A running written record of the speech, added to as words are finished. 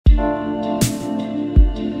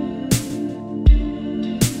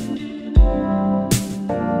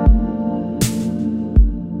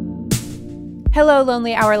Hello,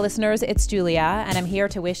 Lonely Hour listeners. It's Julia, and I'm here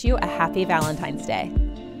to wish you a happy Valentine's Day.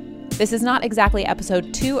 This is not exactly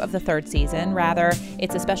episode 2 of the 3rd season. Rather,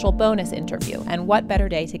 it's a special bonus interview, and what better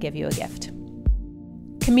day to give you a gift?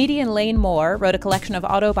 Comedian Lane Moore wrote a collection of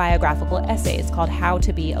autobiographical essays called How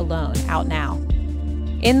to Be Alone, out now.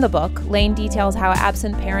 In the book, Lane details how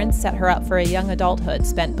absent parents set her up for a young adulthood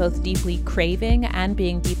spent both deeply craving and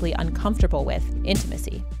being deeply uncomfortable with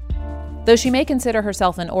intimacy. Though she may consider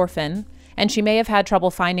herself an orphan, and she may have had trouble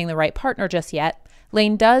finding the right partner just yet,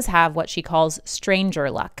 Lane does have what she calls stranger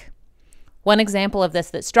luck. One example of this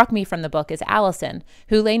that struck me from the book is Allison,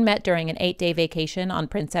 who Lane met during an 8-day vacation on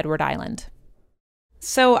Prince Edward Island.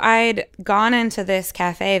 So I'd gone into this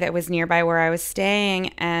cafe that was nearby where I was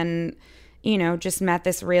staying and, just met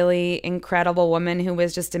this really incredible woman who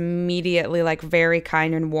was just immediately very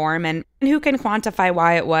kind and warm, and who can quantify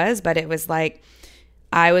why it was, but it was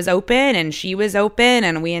I was open and she was open,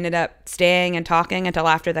 and we ended up staying and talking until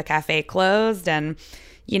after the cafe closed. And,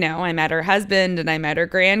 I met her husband and I met her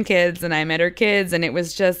grandkids and I met her kids. And it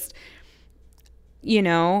was just,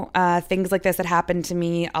 things like this that happened to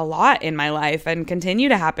me a lot in my life and continue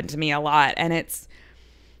to happen to me a lot. And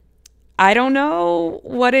I don't know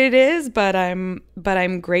what it is, but I'm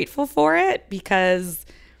grateful for it, because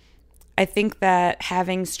I think that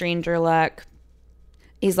having stranger luck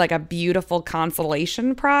is a beautiful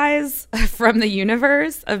consolation prize from the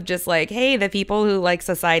universe of just hey, the people who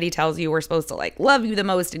society tells you we're supposed to love you the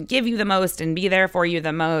most and give you the most and be there for you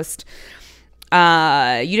the most. You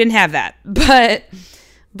didn't have that, but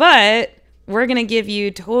we're going to give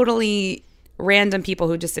you totally random people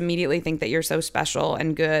who just immediately think that you're so special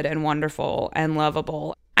and good and wonderful and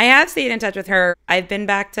lovable. I have stayed in touch with her. I've been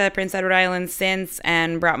back to Prince Edward Island since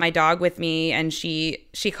and brought my dog with me, and she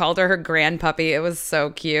called her grandpuppy. It was so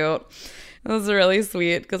cute. It was really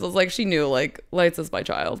sweet because it was she knew Lights is my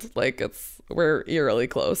child. We're eerily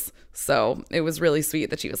close. So it was really sweet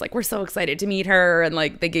that she was we're so excited to meet her, and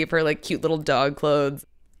they gave her cute little dog clothes.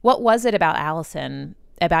 What was it about Allison,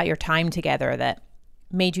 about your time together, that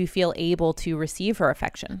made you feel able to receive her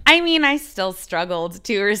affection? I mean, I still struggled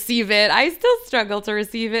to receive it. I still struggle to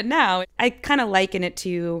receive it now. I kind of liken it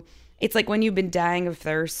to, it's when you've been dying of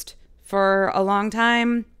thirst for a long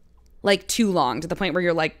time, too long, to the point where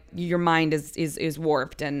you're your mind is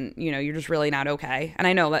warped and, you're just really not okay. And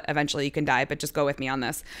I know that eventually you can die, but just go with me on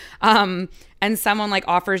this. And someone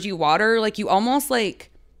offers you water, you almost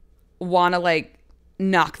want to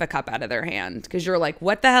knock the cup out of their hand, because you're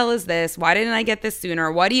what the hell is this? Why didn't I get this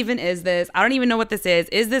sooner? What even is this? I don't even know what this is.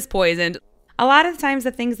 Is this poisoned? A lot of times the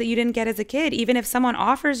things that you didn't get as a kid, even if someone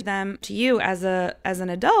offers them to you as an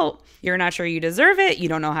adult, you're not sure you deserve it. You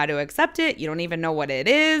don't know how to accept it. You don't even know what it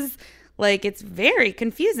is. It's very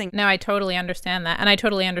confusing. No, I totally understand that. And I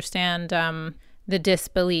totally understand the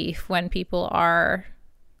disbelief when people are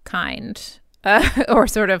kind. Or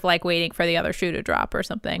sort of waiting for the other shoe to drop or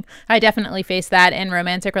something. I definitely faced that in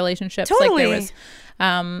romantic relationships. Totally. There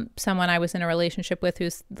was someone I was in a relationship with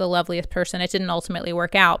who's the loveliest person. It didn't ultimately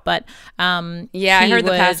work out, but yeah, I heard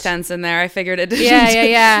the past tense in there. I figured it didn't.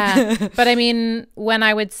 Yeah. But I mean, when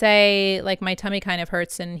I would say my tummy kind of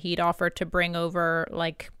hurts and he'd offer to bring over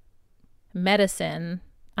medicine,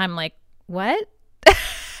 I'm what?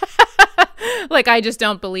 I just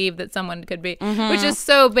don't believe that someone could be, which is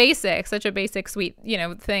so basic, such a basic, sweet,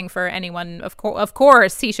 thing for anyone. Of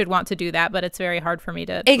course, he should want to do that, but it's very hard for me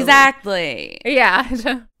to Exactly. believe.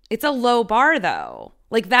 Yeah. It's a low bar, though.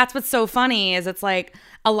 That's what's so funny is it's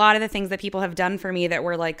a lot of the things that people have done for me that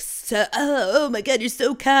were so, oh my God, you're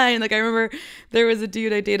so kind. I remember there was a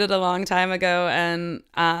dude I dated a long time ago, and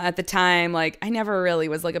at the time, I never really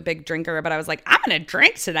was a big drinker, but I was I'm going to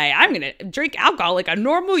drink today. I'm going to drink alcohol like a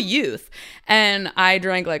normal youth. And I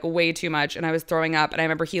drank way too much, and I was throwing up. And I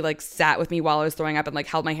remember he sat with me while I was throwing up and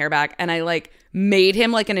held my hair back. And I made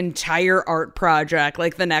him an entire art project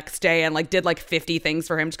the next day, and did 50 things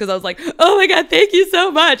for him just because I was oh my God, thank you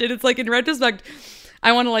so much. And it's in retrospect,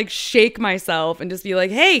 I want to shake myself and just be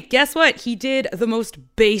hey, guess what? He did the most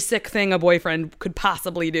basic thing a boyfriend could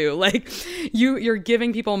possibly do. You're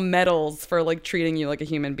giving people medals for treating you like a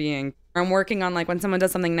human being. I'm working on when someone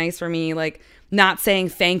does something nice for me, not saying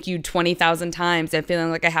thank you 20,000 times and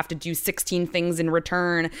feeling I have to do 16 things in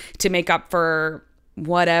return to make up for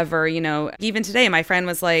whatever, Even today, my friend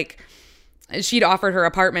was she'd offered her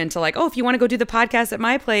apartment to oh, if you want to go do the podcast at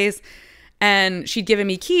my place. And she'd given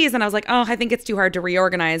me keys, and I was oh, I think it's too hard to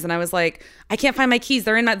reorganize. And I was I can't find my keys.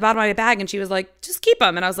 They're in the bottom of my bag. And she was just keep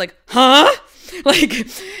them. And I was huh?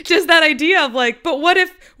 Just that idea of but what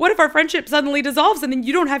if our friendship suddenly dissolves and then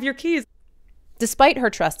you don't have your keys? Despite her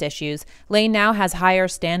trust issues, Lane now has higher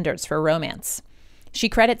standards for romance. She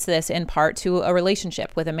credits this in part to a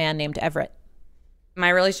relationship with a man named Everett. My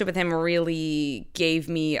relationship with him really gave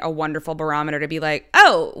me a wonderful barometer to be like,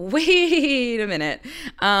 oh, wait a minute.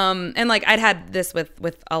 And like I'd had this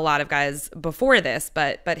with a lot of guys before this,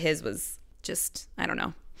 but his was just, I don't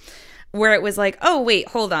know, where it was like, oh, wait,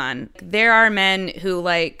 hold on. There are men who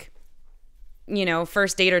like, you know,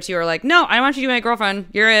 first date or two are like, no, I want you to be my girlfriend.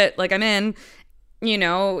 You're it. Like, I'm in. You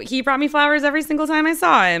know, he brought me flowers every single time I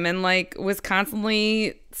saw him and like was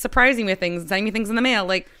constantly surprising me with things, sending me things in the mail.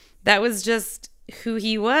 Like that was just who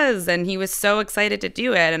he was, and he was so excited to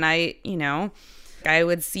do it. And I, you know, I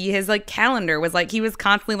would see his like calendar was like he was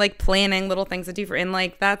constantly like planning little things to do for, and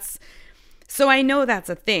like that's, so I know that's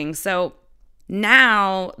a thing. So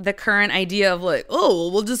now the current idea of like,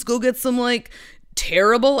 oh, we'll just go get some like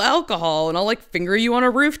terrible alcohol and I'll like finger you on a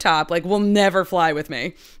rooftop, like will never fly with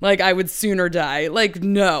me. Like I would sooner die. Like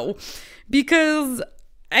no, because,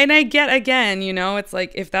 and I get, again, you know, it's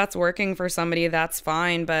like if that's working for somebody, that's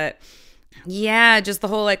fine, but yeah, just the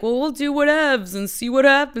whole like, well, we'll do whatevs and see what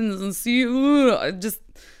happens and see. Just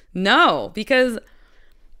no, because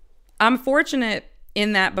I'm fortunate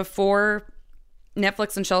in that before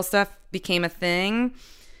Netflix and chill stuff became a thing,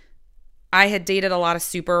 I had dated a lot of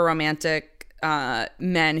super romantic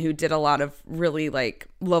men who did a lot of really like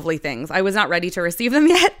lovely things. I was not ready to receive them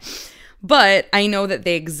yet, but I know that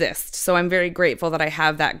they exist. So I'm very grateful that I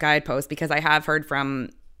have that guidepost, because I have heard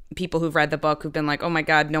from people who've read the book who've been like, oh my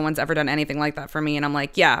God, no one's ever done anything like that for me. And I'm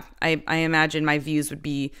like, yeah, I imagine my views would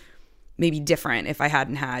be maybe different if I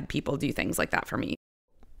hadn't had people do things like that for me.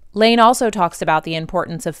 Lane also talks about the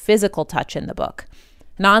importance of physical touch in the book.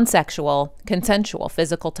 Non-sexual, consensual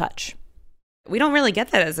physical touch. We don't really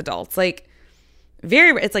get that as adults. Like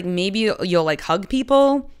it's like maybe you'll like hug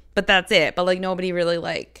people, but that's it. But like nobody really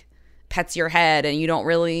like pets your head, and you don't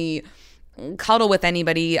really cuddle with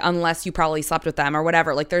anybody unless you probably slept with them or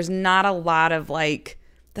whatever. Like there's not a lot of like,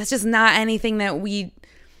 that's just not anything that we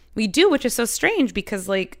do, which is so strange because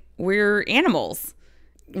like we're animals.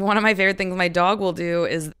 One of my favorite things my dog will do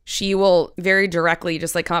is she will very directly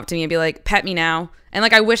just like come up to me and be like, pet me now. And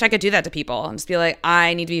like I wish I could do that to people and just be like,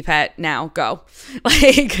 I need to be pet now, go.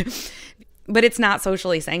 Like, but it's not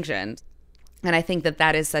socially sanctioned. And I think that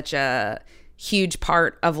that is such a huge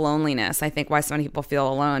part of loneliness. I think why so many people feel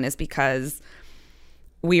alone is because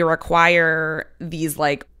we require these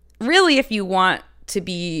like, really, if you want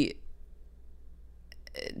to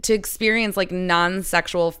experience like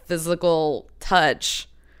non-sexual physical touch,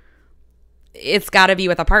 it's got to be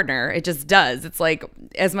with a partner. It just does. It's like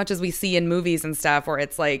as much as we see in movies and stuff where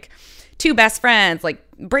it's like two best friends like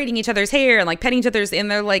braiding each other's hair and like petting each other's in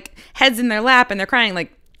their like heads in their lap and they're crying,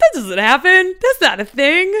 like that doesn't happen. That's not a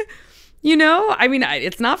thing. You know, I mean,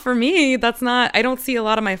 it's not for me. That's not, I don't see a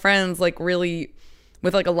lot of my friends like really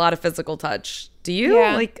with like a lot of physical touch. Do you?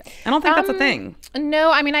 Yeah. Like, I don't think that's a thing.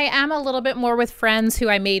 No, I mean, I am a little bit more with friends who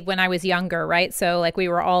I made when I was younger, right? So like we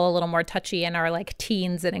were all a little more touchy in our like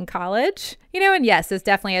teens and in college, you know, and yes, it's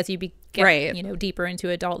definitely as you get, right, you know, deeper into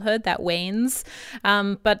adulthood, that wanes.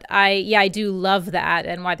 But I do love that.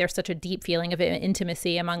 And why there's such a deep feeling of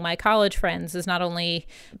intimacy among my college friends is not only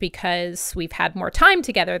because we've had more time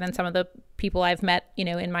together than some of the people I've met, you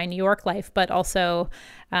know, in my New York life, but also,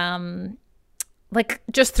 like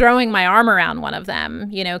just throwing my arm around one of them,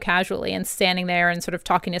 you know, casually and standing there and sort of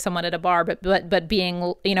talking to someone at a bar, but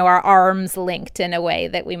being, you know, our arms linked in a way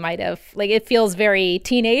that we might have, like, it feels very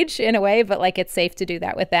teenage in a way, but like it's safe to do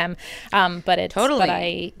that with them. But it's totally, but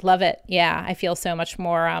I love it. Yeah. I feel so much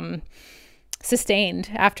more sustained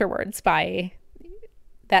afterwards by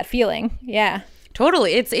that feeling. Yeah.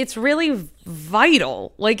 Totally. It's really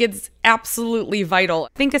vital. Like it's absolutely vital.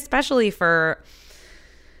 I think especially for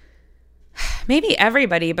maybe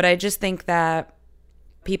everybody, but I just think that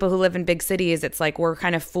people who live in big cities, it's like we're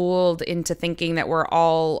kind of fooled into thinking that we're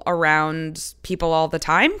all around people all the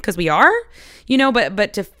time, because we are, you know,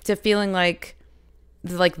 but to feeling like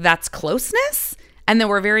that's closeness. And then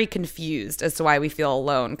we're very confused as to why we feel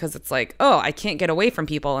alone, because it's like, oh, I can't get away from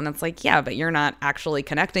people. And it's like, yeah, but you're not actually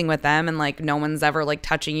connecting with them. And like no one's ever like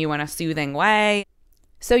touching you in a soothing way.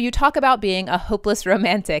 So you talk about being a hopeless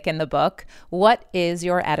romantic in the book. What is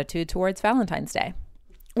your attitude towards Valentine's Day?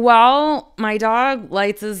 Well, my dog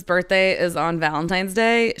Lights' birthday is on Valentine's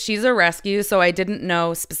Day. She's a rescue, so I didn't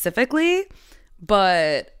know specifically.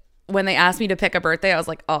 But when they asked me to pick a birthday, I was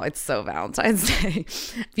like, oh, it's so Valentine's Day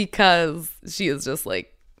because she is just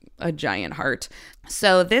like a giant heart.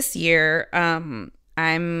 So this year, I'm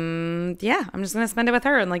just going to spend it with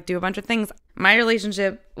her and like do a bunch of things. My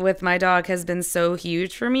relationship with my dog has been so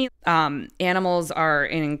huge for me. Animals are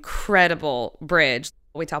an incredible bridge.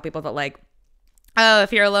 We tell people that like oh,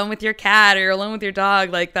 if you're alone with your cat or you're alone with your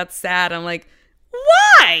dog, like, that's sad. I'm like,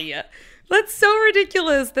 why? That's so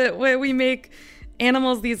ridiculous that we make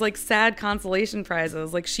animals these like sad consolation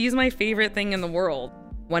prizes. Like, she's my favorite thing in the world.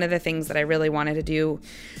 One of the things that I really wanted to do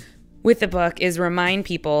with the book is remind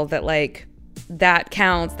people that, like, that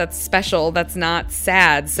counts, that's special, that's not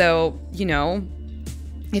sad. So, you know,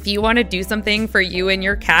 if you want to do something for you and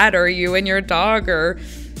your cat, or you and your dog, or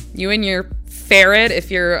you and your ferret, if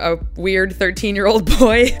you're a weird 13-year-old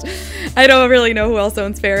boy. I don't really know who else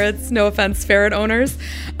owns ferrets. No offense, ferret owners.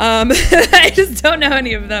 I just don't know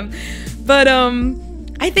any of them. But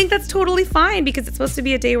I think that's totally fine, because it's supposed to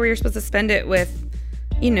be a day where you're supposed to spend it with,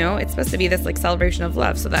 you know, it's supposed to be this like celebration of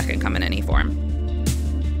love, so that can come in any form.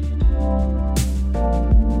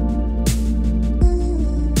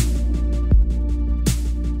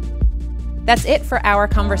 That's it for our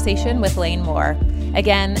conversation with Lane Moore.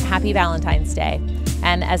 Again, happy Valentine's Day.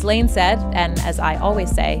 And as Lane said, and as I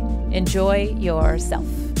always say, enjoy yourself.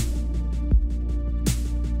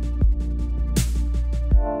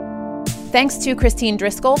 Thanks to Christine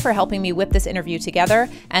Driscoll for helping me whip this interview together,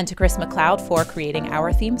 and to Chris McLeod for creating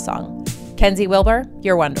our theme song. Kenzie Wilbur,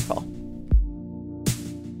 you're wonderful.